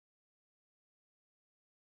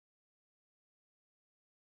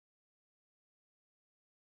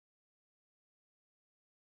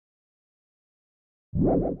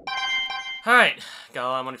Alright, got a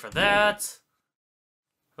lot of money for that.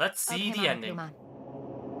 Let's see Okay, the ending. Puma.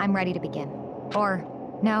 I'm ready to begin. Or,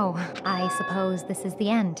 no, I suppose this is the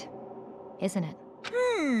end, isn't it?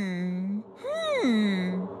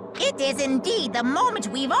 It is indeed the moment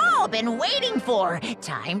we've all been waiting for.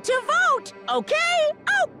 Time to vote. Okay?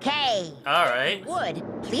 Okay. Alright. Would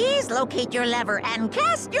please locate your lever and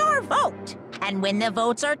cast your vote. And when the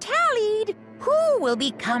votes are tallied, who will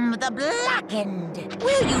become the blackened?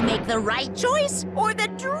 Will you make the right choice or the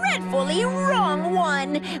dreadfully wrong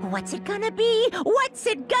one? What's it gonna be? What's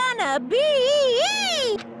it gonna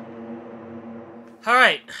be?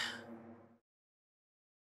 Alright.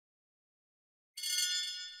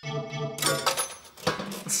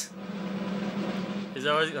 Is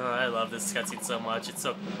always, oh, I love this cutscene so much. It's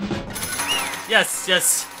so... Yes,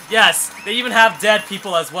 yes, yes! They even have dead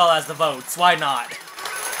people as well as the votes. Why not?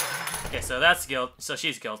 Okay, so that's guilt. So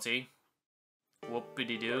she's guilty.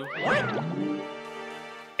 Whoop-de-doo.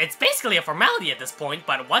 It's basically a formality at this point,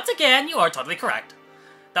 but once again, you are totally correct.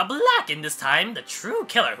 The Blackened this time, the true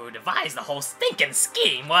killer who devised the whole stinking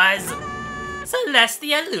scheme was...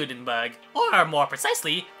 Celestia Ludenberg, or more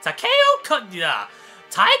precisely, Taiko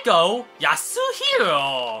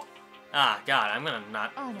Yasuhiro! Ah, God, I'm gonna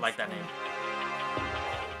not like that name.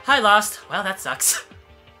 Hi, Lost. Well, that sucks.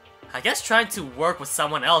 I guess trying to work with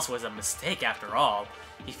someone else was a mistake after all.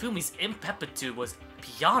 Hifumi's impetuous was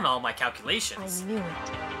beyond all my calculations. I knew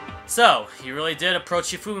it. So, you really did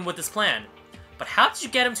approach Hifumi with this plan. But how did you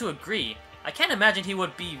get him to agree? I can't imagine he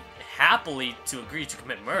would be happily to agree to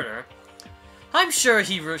commit murder. I'm sure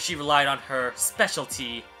she relied on her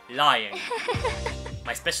specialty, lying.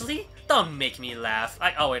 My specialty? Don't make me laugh.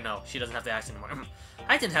 Oh wait, no, she doesn't have the accent anymore.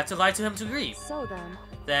 I didn't have to lie to him to agree. So then...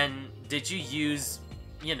 Then, did you use,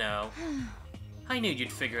 you know... I knew you'd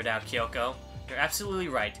figure it out, Kyoko. You're absolutely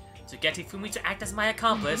right. To get Hifumi to act as my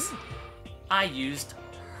accomplice, I used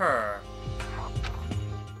her.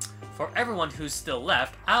 For everyone who's still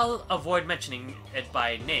left, I'll avoid mentioning it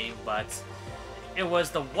by name, but... It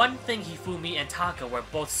was the one thing Hifumi and Taka were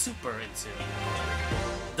both super into.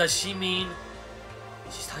 Does she mean...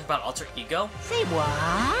 She's talking about alter ego? Say what?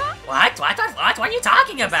 What? What are you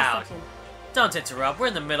talking about? Don't interrupt, we're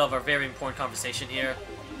in the middle of a very important conversation here.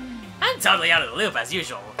 I'm totally out of the loop as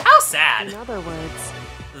usual. How sad! In other words...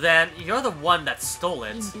 Then, you're the one that stole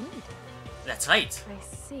it. Indeed. That's right. I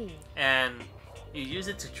see. And you use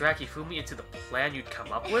it to drag Hifumi into the plan you'd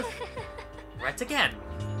come up with? Right again.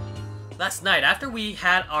 Last night, after we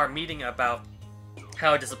had our meeting about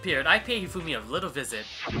how it disappeared, I paid Hifumi a little visit.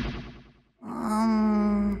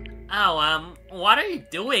 Oh, what are you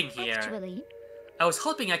doing here? Actually... I was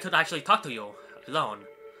hoping I could actually talk to you, alone.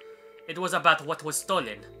 It was about what was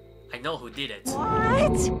stolen. I know who did it.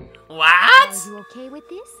 What? What? Are you okay with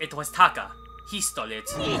this? It was Taka. He stole it.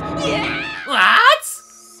 Yeah. What?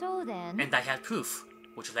 So then... And I had proof.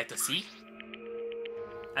 Would you like to see?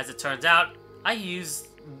 As it turns out,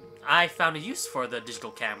 I found a use for the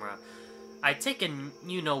digital camera. I'd taken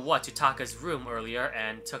you-know-what to Taka's room earlier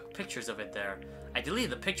and took pictures of it there. I deleted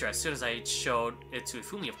the picture as soon as I showed it to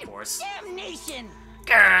Hifumi, of course. Damnation!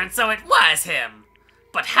 Grr, so it was him!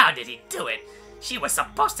 But how did he do it? She was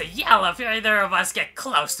supposed to yell if either of us get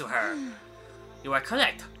close to her. You are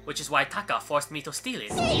correct, which is why Taka forced me to steal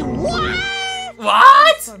it. Say what?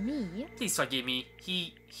 What? For me... Please forgive me.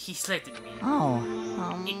 He slated me. Oh.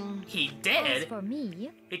 He As did? for me...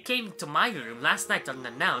 He came to my room last night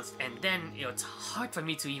unannounced, and then it's hard for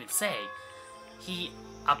me to even say. He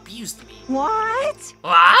abused me. What?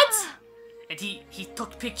 What? And he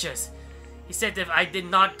took pictures. He said if I did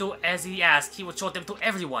not do as he asked, he would show them to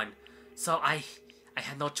everyone. So I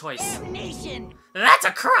had no choice. Damnation! That's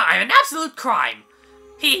a crime, an absolute crime.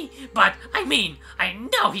 But I mean, I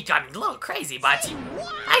know he got a little crazy, but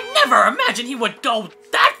I never imagined he would go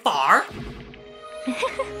that far.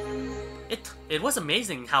 It was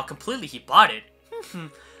amazing how completely he bought it.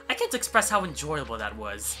 I can't express how enjoyable that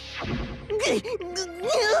was.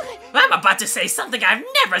 I'm about to say something I've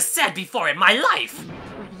never said before in my life.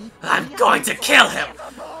 I'm going to kill him.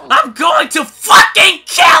 I'm going to fucking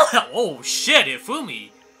kill him! Oh shit,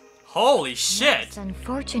 Hifumi. Holy shit. It's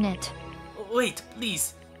unfortunate. Wait,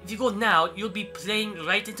 please. If you go now, you'll be playing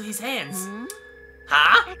right into his hands.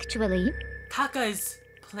 Huh? Actually... Taka is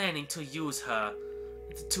planning to use her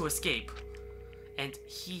to escape. And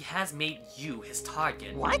he has made you his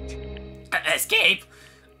target. What? Escape?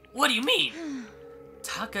 What do you mean?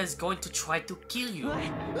 Taka is going to try to kill you.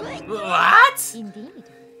 What? Indeed.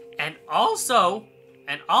 And also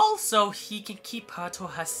he can keep her to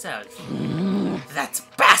herself. That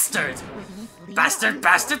bastard! Bastard,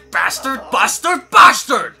 bastard, bastard, bastard,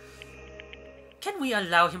 bastard! Can we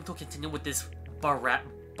allow him to continue with this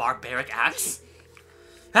barbaric acts?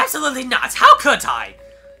 Absolutely not! How could I?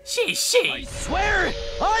 She! I swear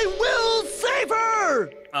I will save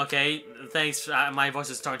her! Okay, thanks. My voice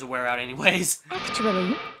is starting to wear out anyways.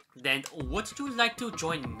 Actually, Then, would you like to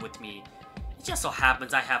join with me? It just so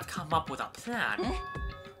happens I have come up with a plan.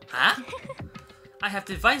 Huh? I have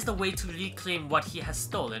devised a way to reclaim what he has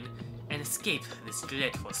stolen and escape this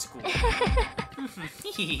dreadful school.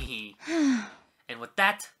 And with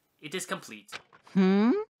that, it is complete.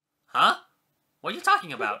 Huh? What are you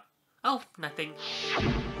talking about? Oh, nothing.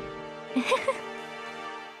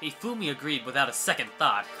 Ifumi agreed without a second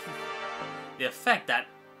thought. The effect that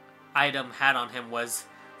item had on him was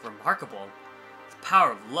remarkable. The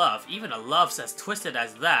power of love, even a love as twisted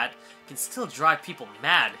as that, can still drive people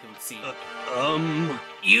mad, it would seem.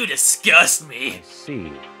 You disgust me!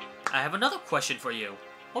 See. I have another question for you.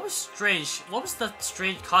 What was the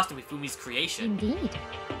strange costume Ifumi's creation? indeed.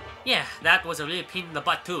 Yeah, that was a really pain in the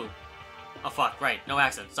butt too. Oh fuck, right, no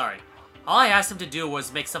accent, sorry. All I asked him to do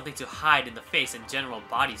was make something to hide in the face and general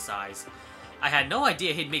body size. I had no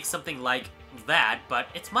idea he'd make something like that, but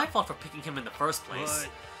it's my fault for picking him in the first place. What?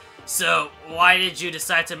 So, why did you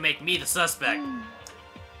decide to make me the suspect?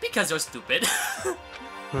 Because you're stupid.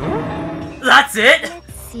 That's it!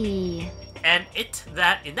 Let's see. And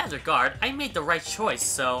in that regard, I made the right choice,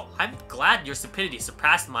 so I'm glad your stupidity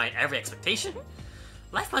surpassed my every expectation.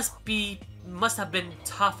 Life must have been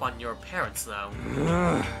tough on your parents, though.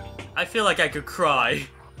 I feel like I could cry.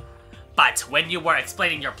 But when you were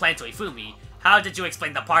explaining your plan to Ifumi, how did you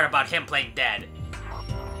explain the part about him playing dead?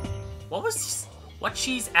 What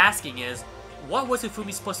she's asking is, what was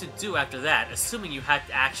Ifumi supposed to do after that, assuming you had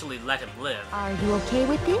to actually let him live? Are you okay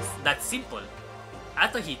with this? That's simple.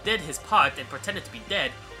 After he did his part and pretended to be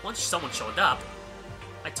dead, once someone showed up,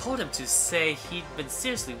 I told him to say he'd been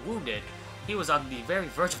seriously wounded. He was on the very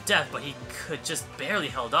verge of death, but he could just barely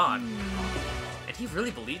held on. And he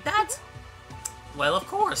really believed that? Well, of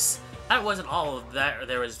course. That wasn't all that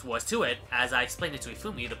there was to it. As I explained it to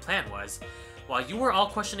Ifumi, the plan was, while you were all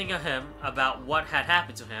questioning him about what had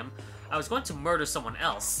happened to him, I was going to murder someone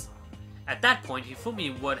else. At that point,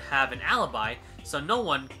 Ifumi would have an alibi, so no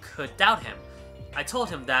one could doubt him. I told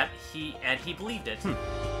him that, and he believed it.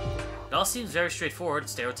 It all seems very straightforward,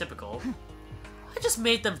 stereotypical. I just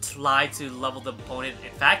made them lie to level the opponent.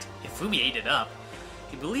 In fact, Ifumi ate it up.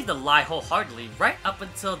 He believed the lie wholeheartedly right up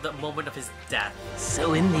until the moment of his death.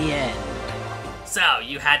 So in the end... So,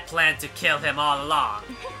 you had planned to kill him all along.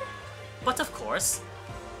 But of course,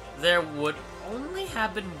 there would only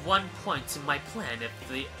have been one point to my plan if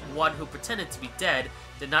the one who pretended to be dead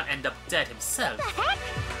did not end up dead himself.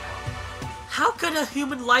 How could a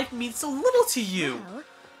human life mean so little to you? Well,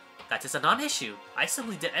 That is a non-issue. I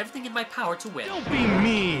simply did everything in my power to win. Don't be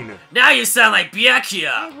mean! Now you sound like I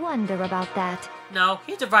Byakuya! wonder about that. No,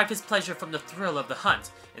 he derived his pleasure from the thrill of the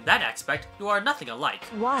hunt. In that aspect, you are nothing alike.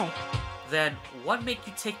 Why? Then, what made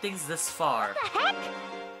you take things this far?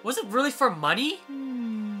 Was it really for money?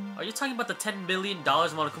 Are you talking about the $10 million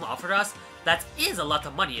Monokuma offered us? That is a lot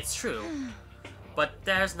of money, it's true. But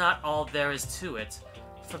there's not all there is to it.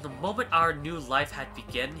 From the moment our new life had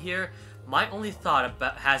begun here, my only thought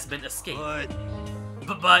has been escape.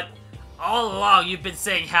 But all along you've been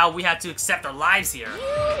saying how we had to accept our lives here.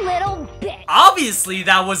 You little bitch! Obviously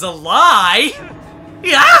that was a lie!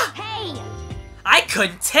 Yeah! Hey! I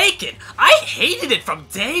couldn't take it! I hated it from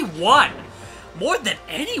day one! More than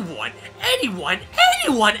anyone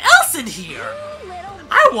else in here! You little...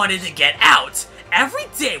 I wanted to get out! Every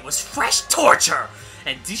day was fresh torture!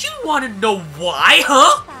 And do you want to know why,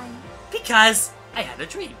 huh? Fine. Because I had a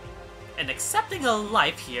dream. And accepting a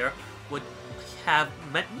life here would have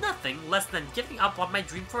meant nothing less than giving up on my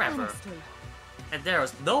dream forever. Honestly. And there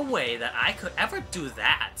was no way that I could ever do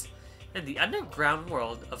that. In the underground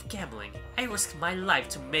world of gambling, I risked my life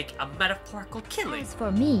to make a metaphorical killing. As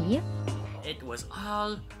for me, It was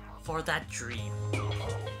all for that dream.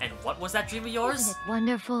 And what was that dream of yours? isn't it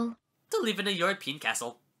wonderful? To live in a European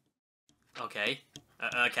castle. Okay.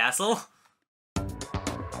 A castle?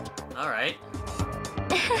 Alright.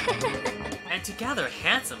 And to gather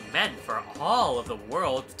handsome men for all of the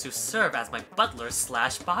world to serve as my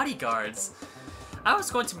butlers/bodyguards. I was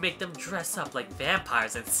going to make them dress up like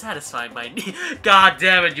vampires and satisfy my need. God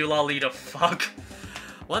damn it, you Lolita fuck.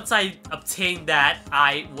 Once I obtained that,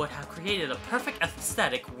 I would have created a perfect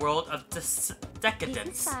aesthetic world of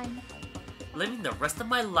decadence. It's fine. Living the rest of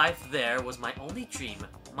my life there was my only dream,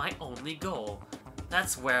 my only goal.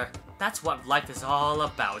 That's what life is all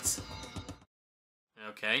about.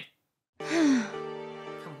 Okay.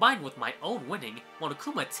 Combined with my own winning,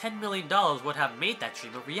 Monokuma $10 million would have made that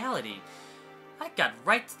dream a reality. I got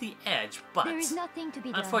right to the edge, but There is nothing to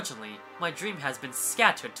be done. unfortunately, my dream has been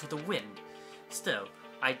scattered to the wind. Still,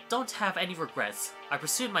 I don't have any regrets. I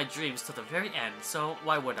pursued my dreams to the very end, so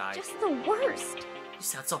why would I? Just the worst. You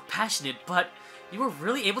sound so passionate, but you were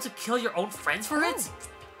really able to kill your own friends for it?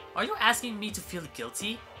 Are you asking me to feel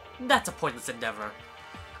guilty? That's a pointless endeavor.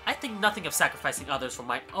 I think nothing of sacrificing others for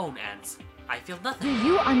my own ends. I feel Do nothing.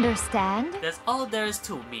 you understand? That's all there is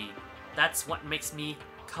to me. That's what makes me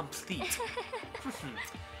complete.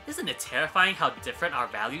 Isn't it terrifying how different our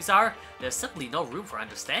values are? There's simply no room for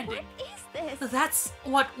understanding. What is this? That's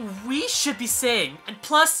what we should be saying. And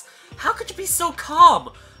plus, how could you be so calm?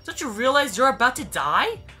 Don't you realize you're about to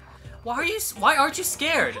die? Why aren't you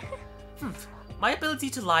scared? My ability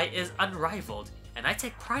to lie is unrivaled, and I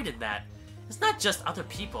take pride in that. It's not just other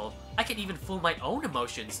people. I can even fool my own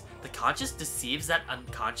emotions. The conscious deceives the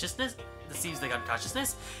unconsciousness,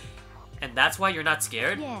 and that's why you're not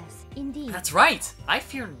scared? Yes, indeed. That's right. I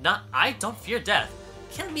don't fear death.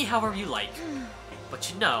 Kill me however you like.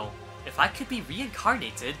 But you know, if I could be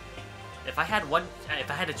reincarnated, if I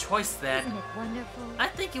had a choice, then Isn't it wonderful? I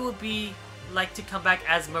think it would be like to come back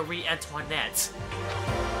as Marie Antoinette.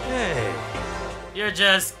 Hey. You're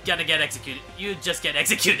just gonna get executed. You just get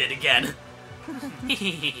executed again.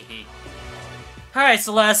 Alright,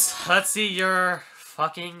 Celeste, let's see your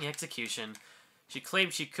fucking execution. She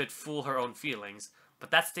claimed she could fool her own feelings,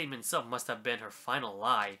 but that statement itself must have been her final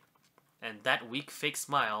lie. And that weak fake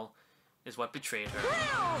smile is what betrayed her.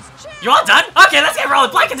 You all done? Okay, let's get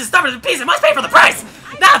rolling. Blanket is stubborn in pieces. Must pay for the price.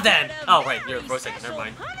 Now then. Oh wait, you're a pro second. Never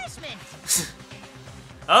mind.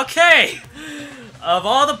 Okay. Of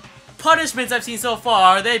all the punishments I've seen so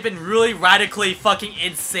far, they've been really radically fucking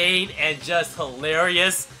insane and just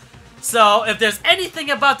hilarious. So if there's anything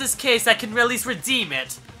about this case that can at least redeem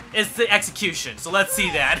it, it's the execution. So let's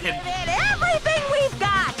see that. Give it everything we've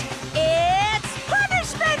got. It's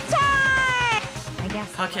punishment time. I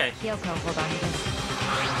guess Okay. Kyoko hold on to this.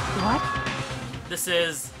 What? This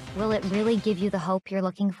is... Will it really give you the hope you're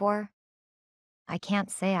looking for? I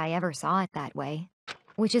can't say I ever saw it that way.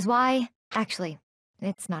 Which is why... Actually,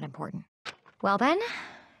 it's not important. Well then...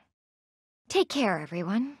 Take care,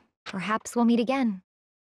 everyone. Perhaps we'll meet again.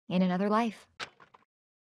 In another life.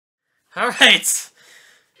 Alright.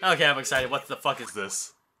 Okay, I'm excited. What the fuck is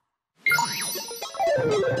this?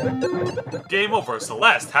 Game over.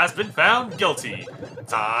 Celeste has been found guilty.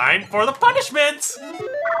 Time for the punishment!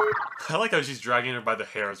 I like how she's dragging her by the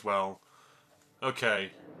hair as well. Okay.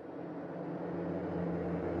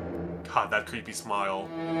 God, that creepy smile.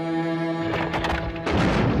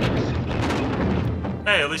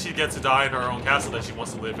 Hey, at least she gets to die in her own castle that she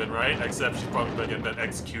wants to live in, right? Except she's probably gonna get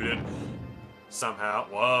executed. Somehow.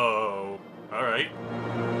 Whoa. Alright.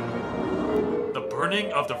 The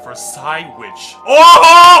burning of the Versailles Witch.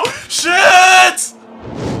 Oh! Shit!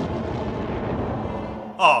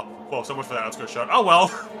 Oh, well, so much for that outskirt shot. Oh well.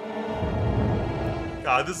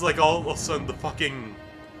 God, this is like all of a sudden the fucking...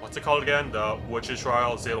 What's it called again? The Witch's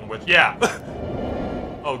Trial, Salem Witch. Yeah!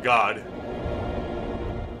 Oh god.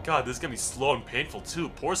 God, this is gonna be slow and painful too.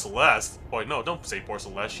 Poor Celeste. Boy, no, don't say poor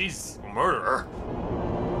Celeste. She's a murderer.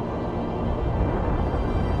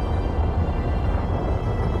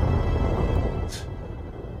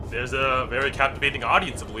 There's a very captivating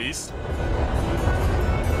audience, at least.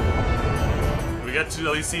 We get to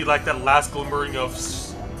at least see, like, that last glimmering of,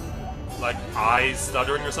 like, eyes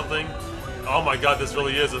stuttering or something. Oh my god, this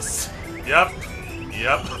really is a... Yep.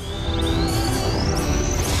 Yep.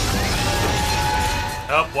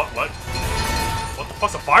 What? What the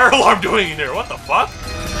fuck's a fire alarm doing in here? What the fuck?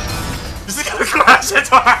 Is it gonna crash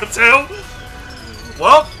into her too?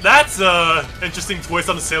 Well, that's a interesting twist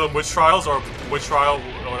on the Salem Witch Trials, or Witch Trial,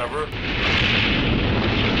 or whatever.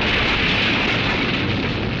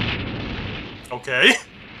 Okay.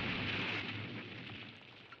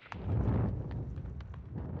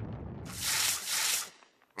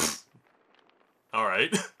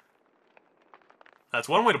 Alright. That's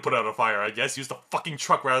one way to put out a fire, I guess. Use the fucking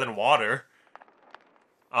truck rather than water.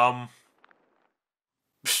 Okay,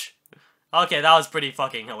 that was pretty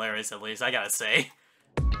fucking hilarious, at least, I gotta say.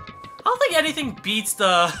 I don't think anything beats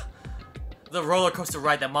the roller coaster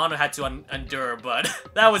ride that Mono had to endure, but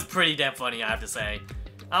that was pretty damn funny, I have to say.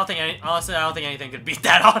 Honestly, I don't think anything could beat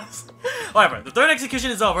that, honestly. However, the third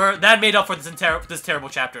execution is over. That made up for this terrible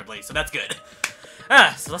chapter, at least, so that's good.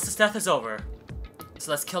 Celeste's death is over.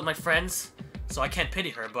 Celeste killed my friends, so I can't pity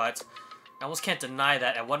her, but I almost can't deny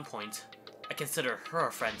that at one point, I consider her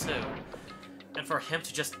a friend too. And for him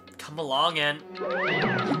to just come along and...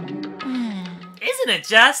 Isn't it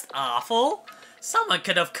just awful? Someone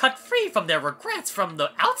could have cut free from their regrets from the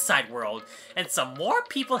outside world, and some more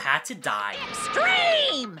people had to die.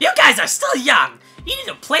 Extreme! You guys are still young! You need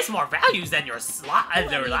to place more values than your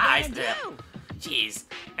lives. Jeez.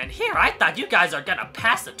 And here I thought you guys are gonna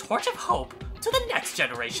pass the torch of hope to the next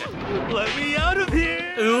generation. Let me out of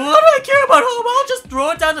here! What do I care about hope? I'll just throw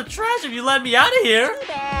it down the trash if you let me out of here. Too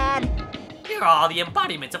bad. Here are all the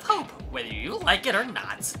embodiments of hope, whether you like it or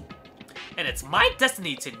not. And it's my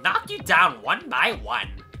destiny to knock you down one by one.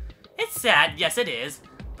 It's sad, yes it is,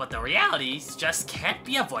 but the realities just can't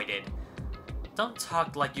be avoided. Don't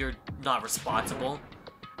talk like you're not responsible.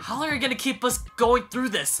 How long are you gonna keep us going through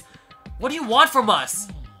this? What do you want from us?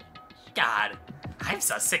 God, I'm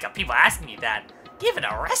so sick of people asking me that. Give it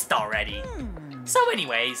a rest already. So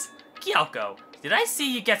anyways, Kyoko, did I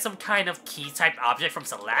see you get some kind of key-type object from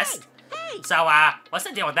Celeste? Hey! So, what's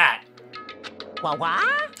the deal with that? What?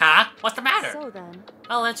 Huh? What's the matter? So then,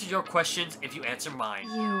 I'll answer your questions if you answer mine.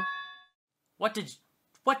 you... What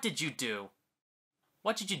did you do?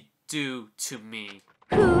 What did you do to me?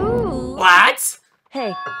 Who? What?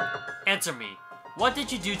 Hey, Answer me. What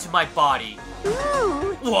did you do to my body?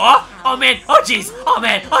 Ooh. What? Oh man, oh jeez, oh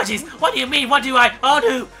man, oh jeez. What do you mean? What do I? Oh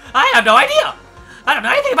no, I have no idea. I don't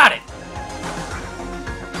know anything about it.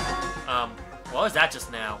 What was that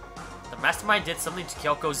just now? The mastermind did something to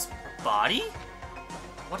Kyoko's body?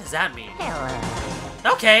 What does that mean?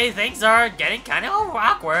 Hello. Okay, things are getting kind of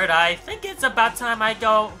awkward. I think it's about time I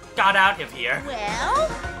got out of here. Well?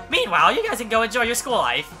 Meanwhile, you guys can go enjoy your school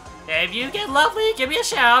life. If you get lovely, give me a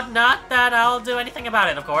shout. Not that I'll do anything about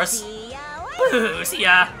it, of course. See ya later. Boo, see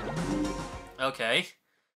ya. Okay.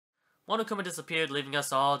 Monokuma disappeared, leaving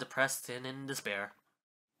us all depressed and in despair.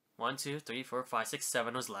 1, 2, 3, 4, 5, 6,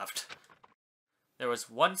 7 was left. There was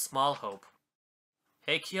one small hope.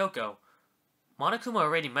 Hey, Kyoko. Monokuma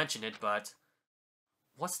already mentioned it, but...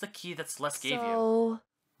 what's the key that Celeste gave you? so...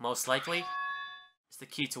 Most likely, it's the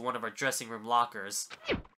key to one of our dressing room lockers.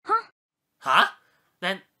 Huh? Huh?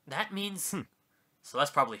 Then that means...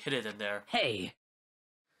 Celeste probably hid it in there. Hey!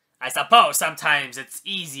 I suppose sometimes it's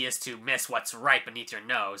easiest to miss what's right beneath your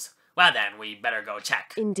nose. Well then, we better go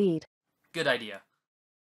check. Indeed. Good idea.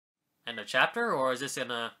 End of chapter, or is this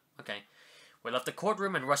in a... okay. We left the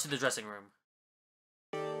courtroom and rushed to the dressing room.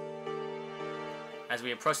 As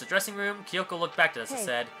we approached the dressing room, Kyoko looked back to us and Hey.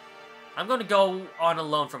 said, I'm going to go on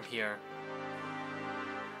alone from here.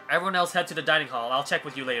 Everyone else head to the dining hall. I'll check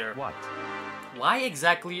with you later. What? Why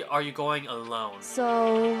exactly are you going alone?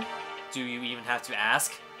 So... Do you even have to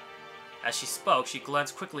ask? As she spoke, she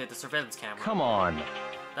glanced quickly at the surveillance camera. Come on.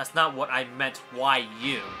 That's not what I meant, why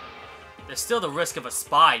you? There's still the risk of a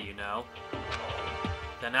spy, you know.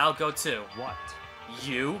 Then I'll go too. What?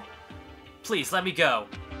 You? Please, let me go.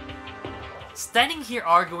 Standing here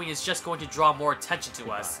arguing is just going to draw more attention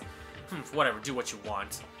to us. Whatever, do what you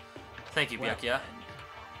want. Thank you, Well, Byakuya.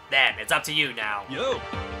 Then, it's up to you now. Yo!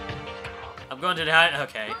 I'm going to the...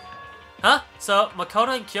 okay. Huh? So,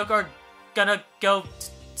 Makoto and Kyoko are gonna go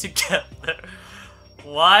together.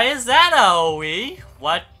 Why is that, Aoi?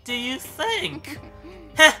 What do you think?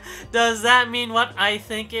 Does that mean what I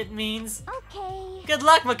think it means? Okay. Good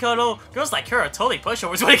luck, Makoto. Girls like her are totally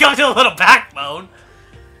pushovers when it comes to a little backbone.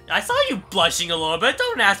 I saw you blushing a little bit.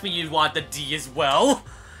 Don't ask me you want the D as well.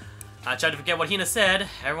 I tried to forget what Hina said.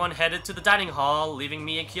 Everyone headed to the dining hall, leaving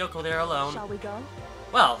me and Kyoko there alone. shall we go?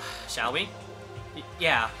 Well, shall we?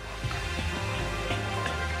 Yeah.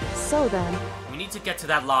 So then, We need to get to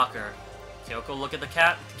that locker. Kyoko looked at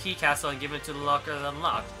the key castle and give it to the locker that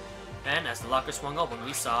unlocked. And as the locker swung open,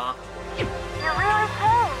 we saw... you're really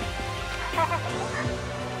home.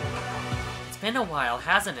 It's been a while,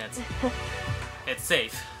 hasn't it? It's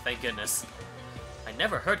safe, thank goodness. I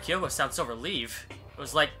never heard Kyoko sound so relieved. It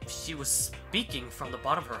was like she was speaking from the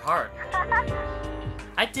bottom of her heart.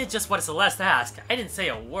 I did just what Celeste asked. I didn't say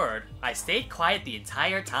a word. I stayed quiet the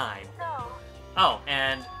entire time. Oh,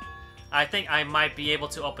 and I think I might be able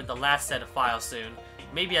to open the last set of files soon.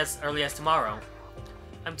 Maybe as early as tomorrow.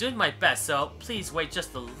 I'm doing my best, so please wait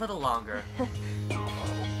just a little longer.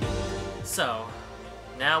 So,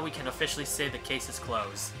 now we can officially say the case is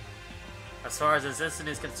closed. As far as this incident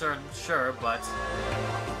is concerned, sure, but...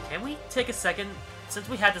 can we take a second? Since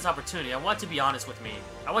we had this opportunity, I want to be honest with me.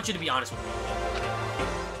 I want you to be honest with me.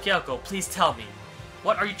 Kyoko, please tell me.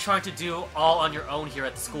 What are you trying to do all on your own here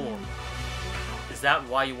at the school? Is that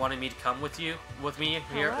why you wanted me to come with me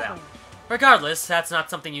here? However. Regardless, that's not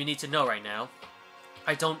something you need to know right now.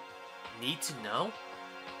 I don't need to know?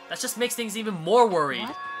 That just makes things even more worried.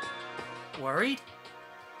 What? Worried?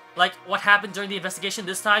 Like, what happened during the investigation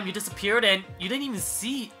this time? You disappeared and you didn't even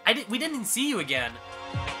see... we didn't even see you again.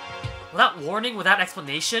 Without warning, without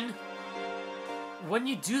explanation? when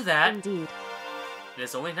you do that, Indeed. it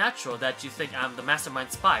is only natural that you think I'm the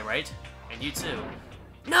mastermind spy, right? And you too.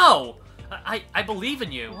 No! I believe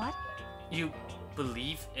in you. What? You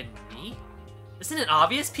believe in me? Isn't it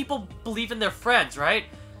obvious? People believe in their friends, right?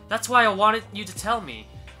 That's why I wanted you to tell me.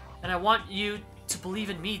 And I want you to believe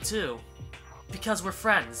in me too. Because we're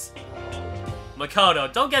friends.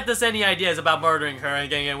 Makoto, don't get this any ideas about murdering her and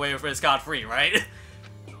getting away with it scot-free, right?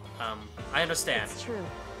 I understand. It's true.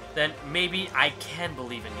 Then maybe I can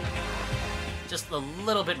believe in you. Just a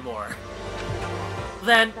little bit more.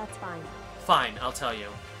 Then, That's fine. fine, I'll tell you.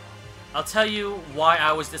 I'll tell you why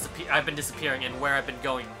I've been disappearing and where I've been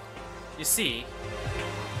going. You see,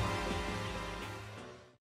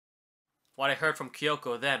 what I heard from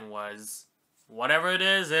Kyoko then was, whatever it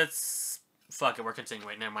is, it's... Fuck it, we're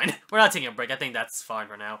continuing. Never mind. We're not taking a break. I think that's fine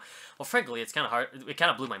for now. Well, frankly, it's kind of hard. It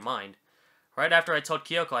kind of blew my mind. Right after I told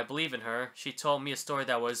Kyoko I believe in her, she told me a story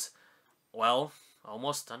that was, well,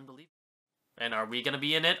 almost unbelievable. And are we gonna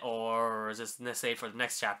be in it, or is this saved for the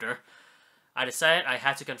next chapter? I decided I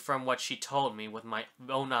had to confirm what she told me with my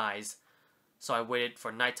own eyes, so I waited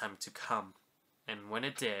for nighttime to come. And when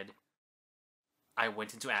it did, I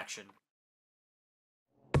went into action.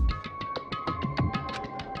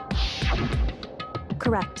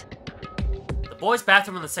 Correct. The boys'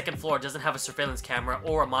 bathroom on the second floor doesn't have a surveillance camera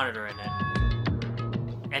or a monitor in it.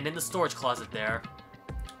 And in the storage closet there,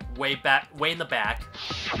 way in the back,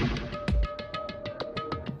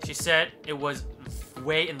 she said it was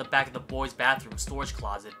way in the back of the boys' bathroom storage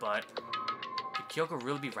closet, but could Kyoko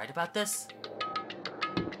really be right about this?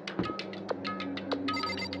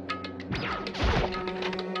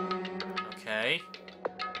 Okay.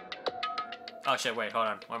 Oh shit, wait, hold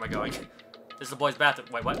on. Where am I going? This is the boys' bathroom.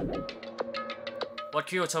 Wait, what? What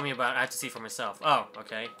Kyoko told me about, I have to see for myself. Oh,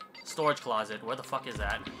 okay. Storage closet. Where the fuck is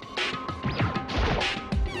that?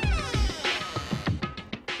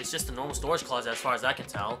 It's just a normal storage closet as far as I can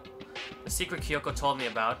tell. The secret Kyoko told me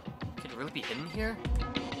about, could it really be hidden here?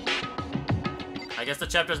 I guess the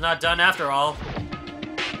chapter's not done after all.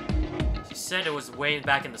 She said it was way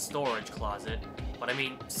back in the storage closet. But I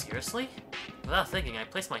mean, seriously? Without thinking, I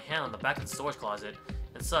placed my hand on the back of the storage closet,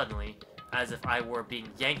 and suddenly, as if I were being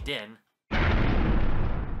yanked in,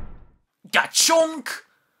 Gachonk!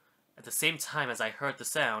 At the same time as I heard the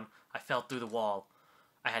sound, I fell through the wall.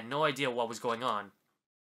 I had no idea what was going on.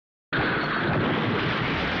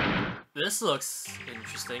 This looks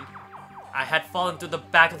interesting. I had fallen through the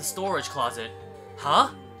back of the storage closet. Huh?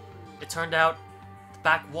 It turned out the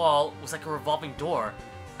back wall was like a revolving door.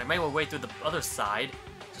 I made my way through the other side,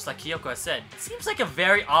 just like Kyoko has said. It seems like a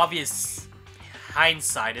very obvious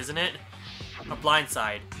hindsight, isn't it? A blind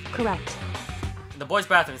side. Correct. In the boys'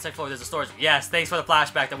 bathroom, the second floor, there's a storage room. Yes, thanks for the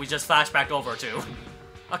flashback that we just flashbacked over to.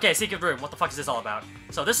 Okay, secret room. What the fuck is this all about?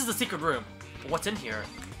 So this is the secret room. But what's in here?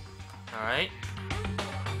 Alright.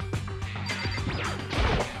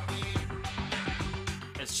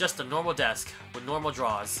 It's just a normal desk with normal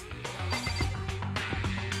drawers.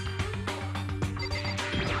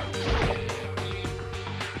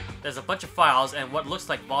 There's a bunch of files and what looks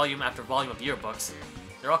like volume after volume of yearbooks.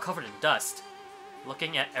 They're all covered in dust.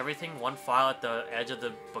 Looking at everything, one file at the edge of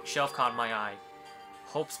the bookshelf caught my eye.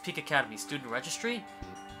 Hope's Peak Academy Student Registry?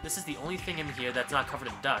 This is the only thing in here that's not covered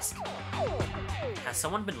in dust. Has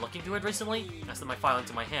someone been looking through it recently? I slipped my file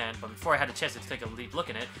into my hand, but before I had a chance to take a deep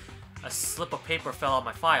look in it, a slip of paper fell on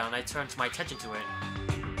my file and I turned my attention to it.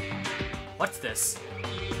 What's this?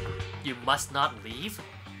 You must not leave?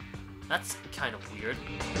 That's kind of weird.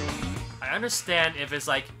 I understand if it's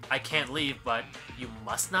like, I can't leave, but you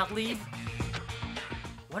must not leave?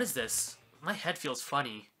 What is this? My head feels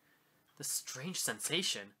funny. This strange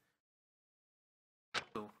sensation.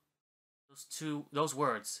 Those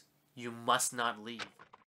words, you must not leave.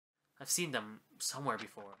 I've seen them somewhere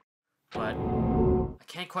before, but I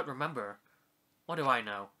can't quite remember. What do I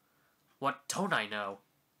know? What don't I know?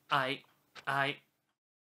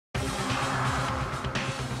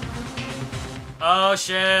 Oh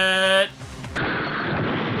shit!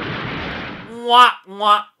 Wah,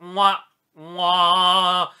 wah, wah,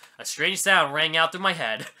 wah. A strange sound rang out through my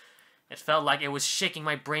head. It felt like it was shaking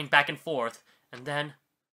my brain back and forth, and then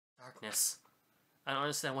darkness. I don't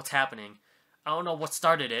understand what's happening. I don't know what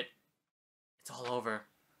started it. It's all over.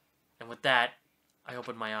 And with that, I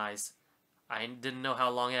opened my eyes. I didn't know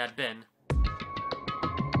how long it had been.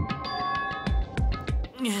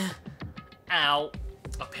 Ow.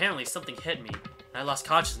 Apparently something hit me, and I lost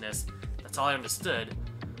consciousness. That's all I understood.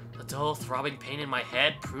 The dull, throbbing pain in my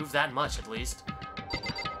head proved that much, at least.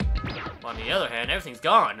 On the other hand, everything's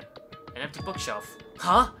gone. An empty bookshelf.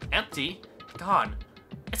 Huh? Empty? Gone.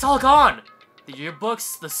 It's all gone! The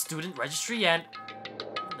yearbooks, the student registry, and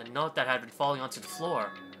note that had been falling onto the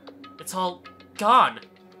floor. It's all gone.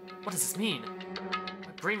 What does this mean?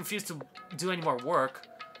 My brain refused to do any more work.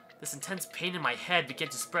 This intense pain in my head began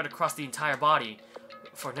to spread across the entire body.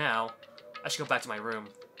 For now, I should go back to my room.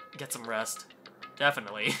 Get some rest.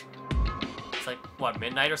 Definitely. It's like, what,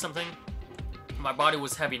 midnight or something? My body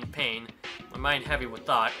was heavy in pain, my mind heavy with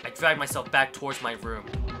thought. I dragged myself back towards my room.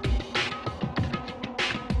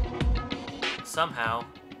 Somehow,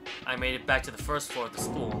 I made it back to the first floor of the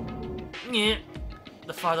school.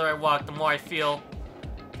 The farther I walk, the more I feel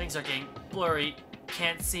things are getting blurry.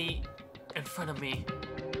 Can't see in front of me.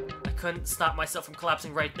 I couldn't stop myself from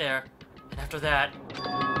collapsing right there. And after that...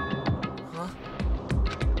 Huh?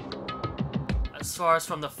 As far as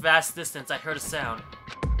from the vast distance, I heard a sound.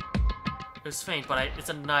 It was faint, but it's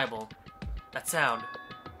undeniable. That sound.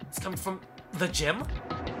 It's coming from the gym?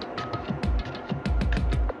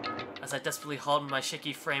 As I desperately hauled my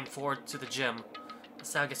shaky frame forward to the gym, the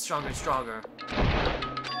sound gets stronger and stronger.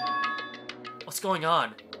 What's going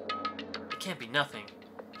on? It can't be nothing.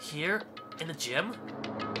 Here? In the gym?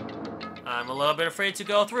 I'm a little bit afraid to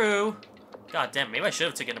go through. God damn, maybe I should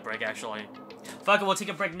have taken a break, actually. Fuck it, we'll take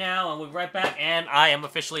a break now, and we'll be right back, and I am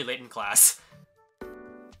officially late in class.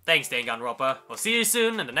 Thanks, Danganronpa. We'll see you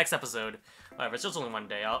soon in the next episode. Whatever, it's just only one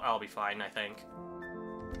day. I'll be fine, I think.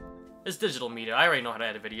 It's digital media. I already know how to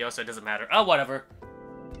edit video, so it doesn't matter. Oh, whatever.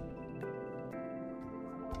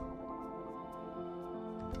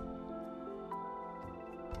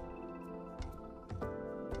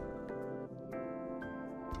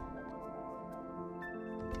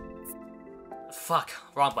 Fuck,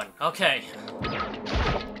 wrong button. Okay.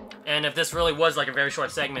 And if this really was like a very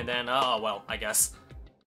short segment, then oh well, I guess.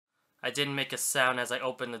 I didn't make a sound as I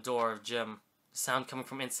opened the door of gym. The sound coming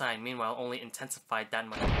from inside, meanwhile, only intensified that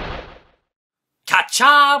much.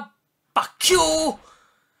 Kacha! Bakyu!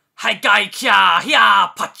 Haigai kya!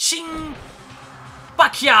 Hya! Paching!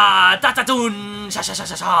 Bakya! Datadun! Sha sha sha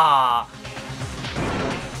sha sha!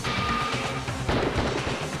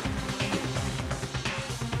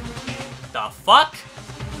 The fuck?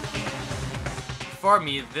 For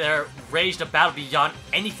me, there raged a battle beyond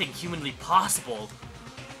anything humanly possible.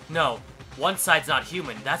 No, one side's not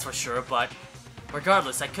human, that's for sure, but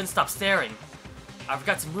regardless, I couldn't stop staring. I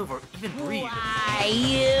forgot to move or even breathe. Why,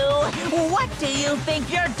 you? What do you think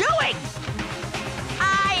you're doing?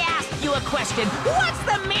 I asked you a question. What's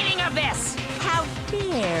the meaning of this? How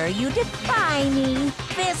dare you defy me?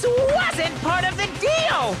 This wasn't part of the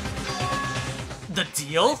deal! The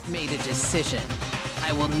deal? I've made a decision.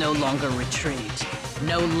 I will no longer retreat,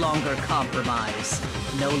 no longer compromise,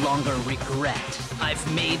 no longer regret. I've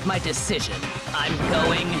made my decision. I'm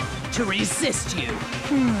going to resist you.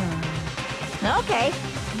 Okay,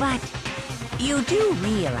 but you do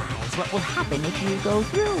realize what will happen if you go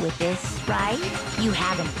through with this, right? You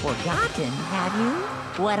haven't forgotten, have you?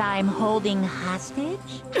 What I'm holding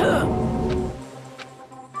hostage?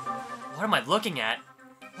 What am I looking at?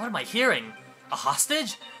 What am I hearing? A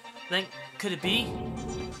hostage? Then, could it be?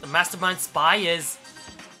 The mastermind spy is...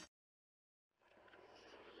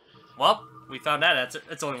 Well, we found out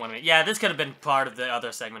it's only 1 minute. Yeah, this could have been part of the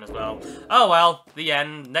other segment as well. Oh well, the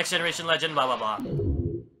end. Next generation legend, blah blah blah.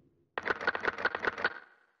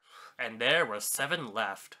 And there were 7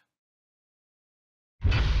 left.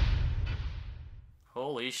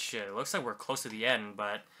 Holy shit, it looks like we're close to the end,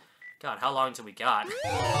 but... God, how long until we got?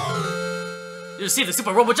 You received the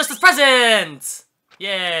Super Robot Justice present!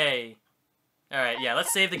 Yay! Alright, yeah,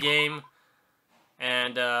 let's save the game.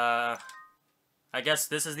 And, I guess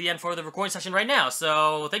this is the end for the recording session right now.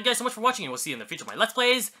 So, thank you guys so much for watching, and we'll see you in the future of my Let's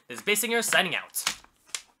Plays. This is Basinger signing out.